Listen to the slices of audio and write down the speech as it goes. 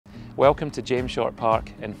Welcome to James Short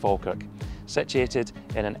Park in Falkirk. Situated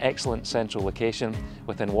in an excellent central location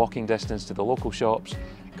within walking distance to the local shops,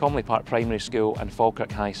 Comley Park Primary School and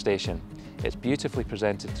Falkirk High Station. It's beautifully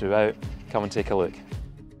presented throughout. Come and take a look.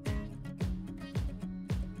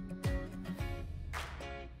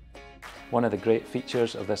 One of the great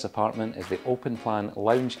features of this apartment is the open plan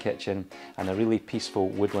lounge kitchen and a really peaceful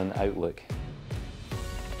woodland outlook.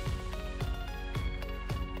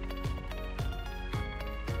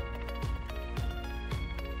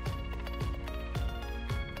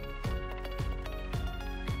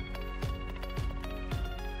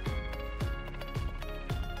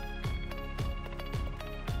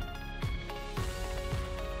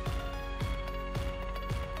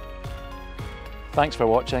 Thanks for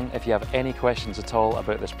watching. If you have any questions at all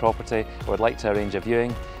about this property or would like to arrange a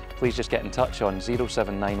viewing, please just get in touch on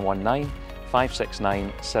 07919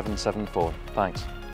 569 774. Thanks.